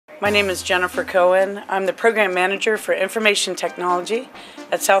My name is Jennifer Cohen. I'm the Program Manager for Information Technology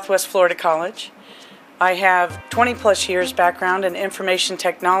at Southwest Florida College. I have 20+ years background in information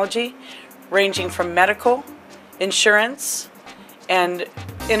technology, ranging from medical, insurance, and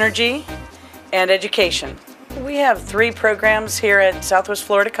energy, and education. We have 3 programs here at Southwest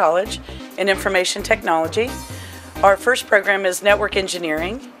Florida College in information technology. Our first program is network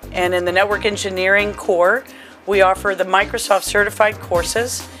engineering, and in the network engineering core, we offer the Microsoft certified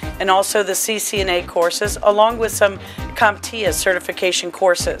courses and also the CCNA courses, along with some CompTia certification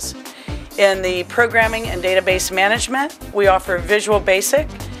courses. In the programming and database management, we offer Visual Basic,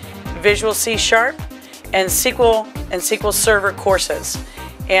 Visual C#, and SQL Server courses.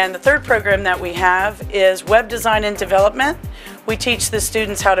 And the third program that we have is Web Design and Development. We teach the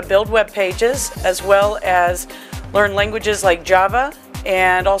students how to build web pages, as well as learn languages like Java,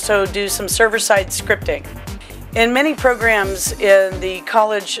 and also do some server-side scripting. In many programs in the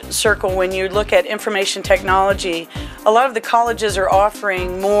college circle, when you look at information technology, a lot of the colleges are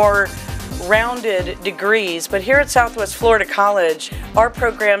offering more rounded degrees, but here at Southwest Florida College, our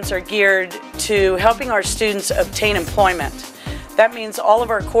programs are geared to helping our students obtain employment. That means all of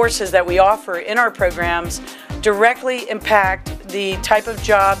our courses that we offer in our programs directly impact the type of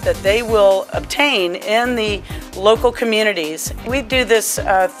job that they will obtain in the local communities. We do this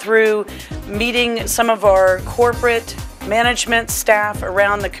through meeting some of our corporate management staff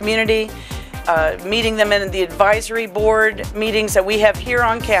around the community, meeting them in the advisory board meetings that we have here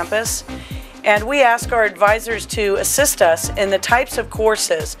on campus. And we ask our advisors to assist us in the types of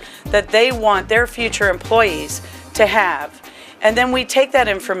courses that they want their future employees to have. And then we take that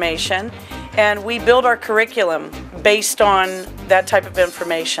information and we build our curriculum based on that type of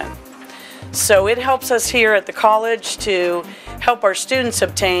information. So it helps us here at the college to help our students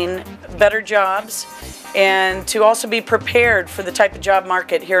obtain better jobs and to also be prepared for the type of job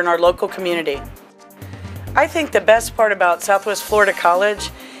market here in our local community. I think the best part about Southwest Florida College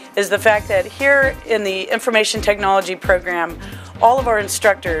is the fact that here in the information technology program, all of our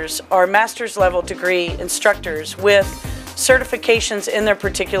instructors are master's level degree instructors with certifications in their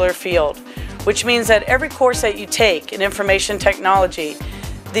particular field, which means that every course that you take in information technology,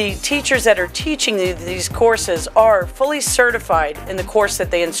 the teachers that are teaching these courses are fully certified in the course that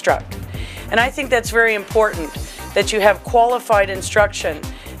they instruct. And I think that's very important, that you have qualified instruction,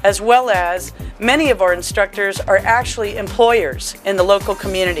 as well as many of our instructors are actually employers in the local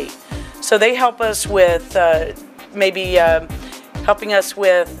community. So they help us with helping us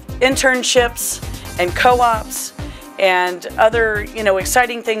with internships and co-ops and other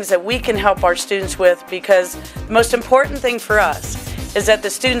exciting things that we can help our students with, because the most important thing for us is that the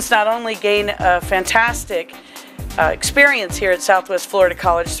students not only gain a fantastic experience here at Southwest Florida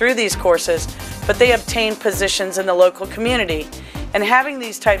College through these courses, but they obtain positions in the local community. And having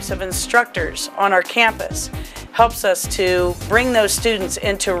these types of instructors on our campus helps us to bring those students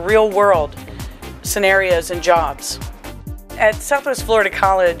into real-world scenarios and jobs. At Southwest Florida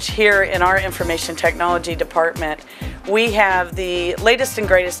College, here in our information technology department, we have the latest and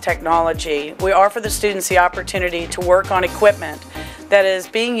greatest technology. We offer the students the opportunity to work on equipment that is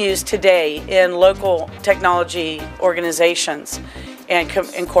being used today in local technology organizations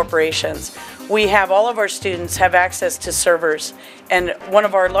and corporations. We have all of our students have access to servers, and one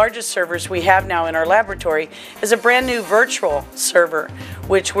of our largest servers we have now in our laboratory is a brand new virtual server,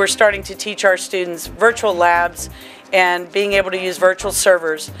 which we're starting to teach our students virtual labs and being able to use virtual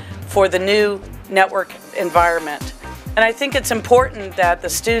servers for the new network environment. And I think it's important that the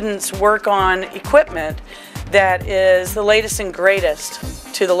students work on equipment that is the latest and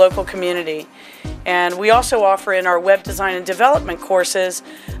greatest to the local community. And we also offer in our web design and development courses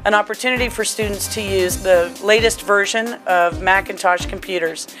an opportunity for students to use the latest version of Macintosh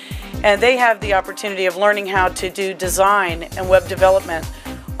computers. And they have the opportunity of learning how to do design and web development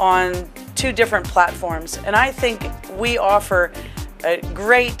on 2 different platforms. And I think we offer a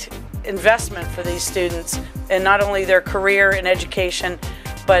great investment for these students in not only their career and education,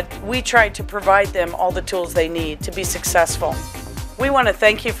 but we try to provide them all the tools they need to be successful. We want to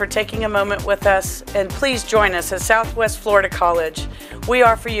thank you for taking a moment with us, and please join us at Southwest Florida College. We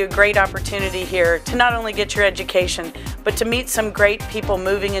offer you a great opportunity here to not only get your education, but to meet some great people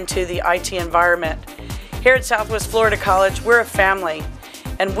moving into the IT environment. Here at Southwest Florida College, we're a family,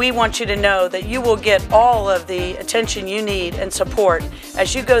 and we want you to know that you will get all of the attention you need and support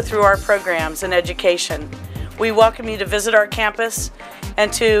as you go through our programs and education. We welcome you to visit our campus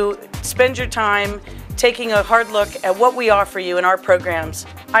and to spend your time taking a hard look at what we offer you in our programs.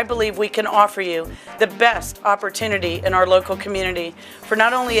 I believe we can offer you the best opportunity in our local community for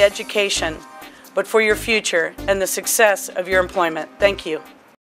not only education, but for your future and the success of your employment. Thank you.